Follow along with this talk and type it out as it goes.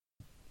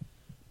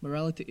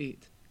Morality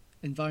 8.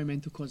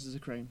 Environmental causes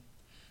of crime.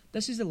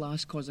 This is the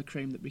last cause of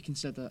crime that we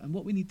consider, and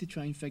what we need to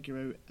try and figure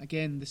out,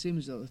 again, the same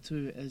as the other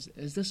two,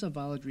 is this a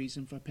valid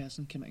reason for a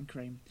person committing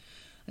crime?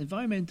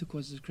 Environmental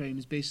causes of crime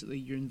is basically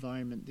your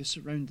environment, your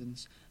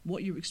surroundings,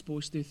 what you're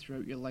exposed to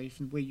throughout your life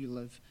and where you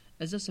live.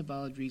 Is this a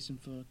valid reason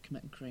for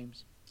committing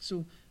crimes?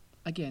 So,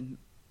 again,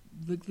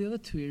 the other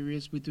two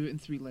areas, we do it in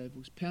three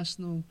levels: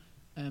 personal,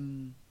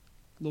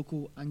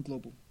 local and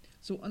global.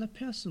 So on a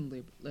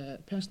personal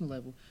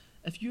level,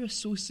 if you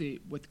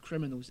associate with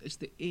criminals, it's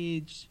the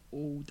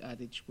age-old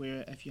adage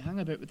where if you hang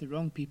about with the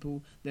wrong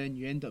people, then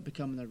you end up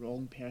becoming a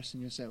wrong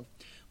person yourself.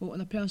 Well, on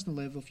a personal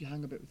level, if you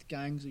hang about with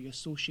gangs or you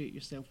associate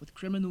yourself with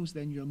criminals,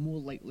 then you're more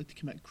likely to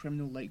commit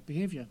criminal-like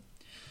behaviour.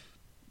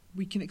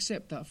 We can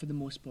accept that for the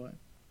most part.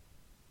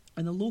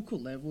 On a local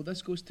level,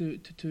 this goes to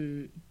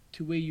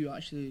where you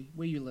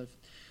live.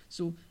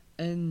 So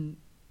in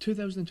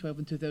 2012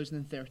 and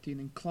 2013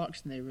 in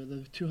Clarkston area, there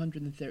were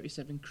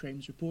 237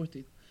 crimes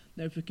reported.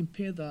 Now, if we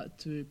compare that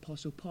to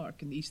Postle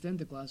Park in the East End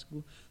of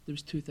Glasgow, there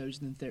was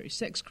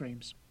 2,036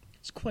 crimes.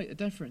 It's quite a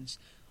difference.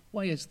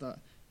 Why is that?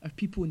 Are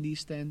people in the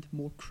East End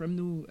more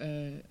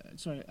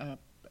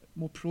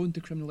more prone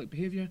to criminal-like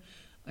behaviour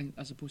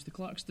as opposed to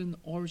Clarkston,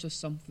 or is there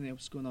something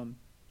else going on?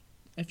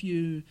 If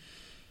you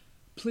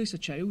place a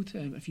child,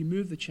 if you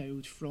move the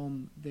child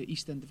from the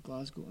East End of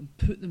Glasgow and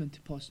put them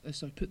into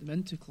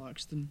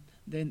Clarkston,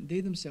 then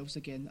they themselves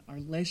again are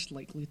less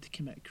likely to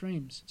commit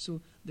crimes. So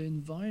the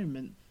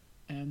environment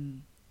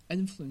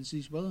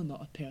influences whether or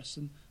not a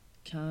person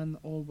can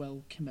or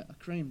will commit a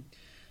crime.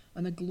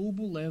 On a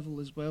global level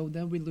as well,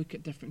 then we look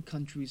at different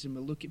countries and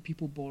we look at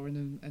people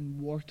born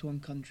in war-torn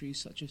countries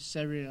such as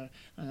Syria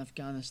and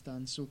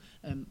Afghanistan. So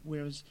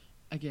whereas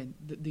again,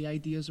 the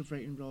ideas of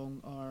right and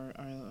wrong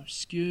are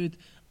skewed,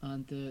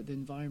 and the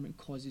environment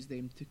causes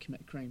them to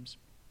commit crimes.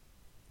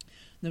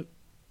 Now,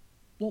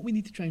 what we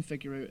need to try and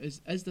figure out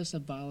is this a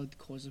valid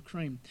cause of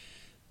crime?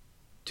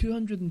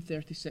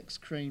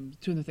 237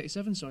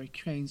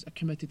 crimes are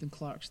committed in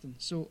Clarkston.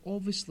 So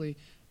obviously,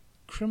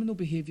 criminal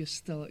behaviour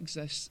still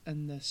exists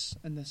in this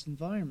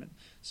environment.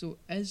 So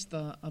is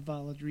that a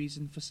valid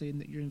reason for saying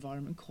that your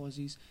environment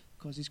causes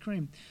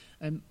crime?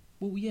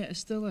 Well, yeah, it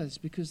still is,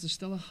 because there's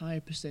still a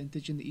higher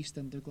percentage in the East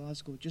End of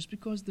Glasgow. Just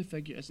because the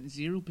figure isn't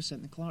 0%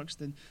 in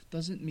Clarkston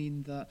doesn't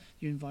mean that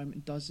your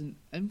environment doesn't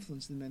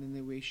influence them in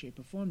any way, shape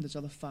or form. There's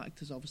other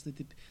factors, obviously,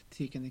 to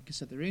take into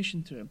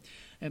consideration to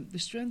it. The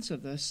strengths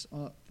of this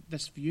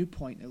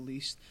viewpoint, at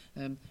least,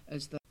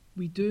 is that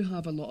we do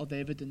have a lot of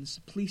evidence,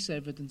 police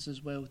evidence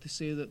as well, to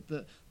say that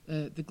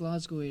the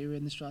Glasgow area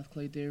and the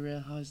Strathclyde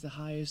area has the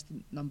highest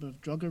number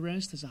of drug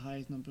arrests, has the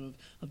highest number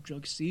of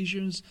drug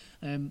seizures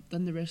than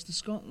the rest of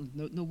Scotland.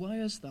 Now, why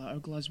is that? Are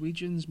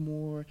Glaswegians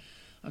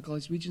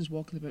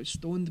walking about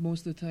stoned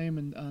most of the time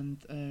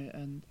and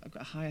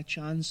got a higher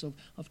chance of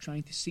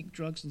trying to seek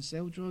drugs and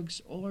sell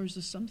drugs? Or is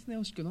there something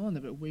else going on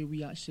about where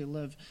we actually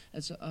live?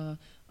 Is it a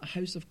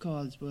house of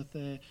cards with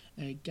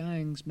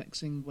gangs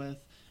mixing with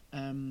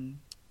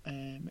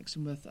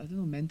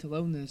mental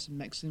illness,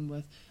 mixing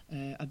with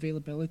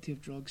availability of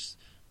drugs,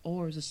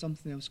 or is there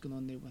something else going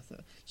on there with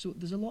it? So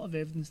there's a lot of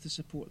evidence to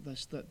support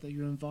this, that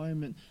your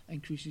environment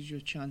increases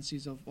your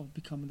chances of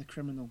becoming a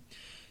criminal.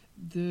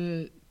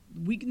 The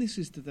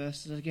weaknesses to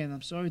this is, again,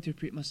 I'm sorry to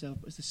repeat myself,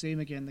 but it's the same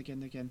again,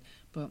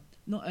 but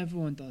not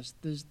everyone does.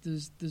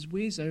 There's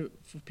ways out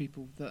for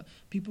people, that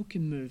people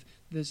can move.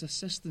 There's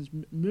assistance,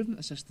 movement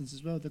assistance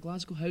as well. The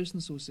Glasgow Housing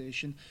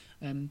Association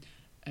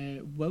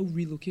will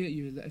relocate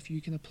you. That if you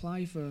can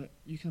apply for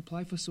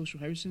social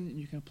housing, and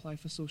you can apply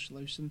for social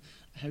housing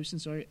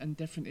in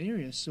different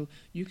areas. So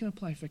you can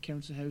apply for a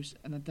council house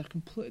in a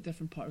completely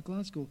different part of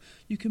Glasgow.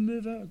 You can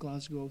move out of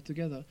Glasgow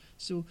altogether.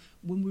 So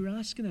when we're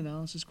asking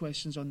analysis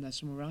questions on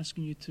this, and we're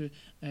asking you to,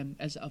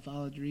 is it a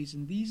valid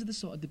reason? These are the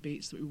sort of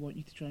debates that we want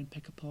you to try and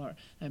pick apart.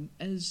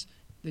 Is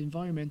the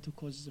environmental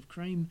causes of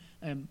crime,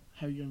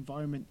 how your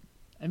environment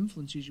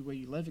influences you where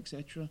you live,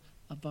 etc.,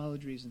 a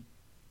valid reason?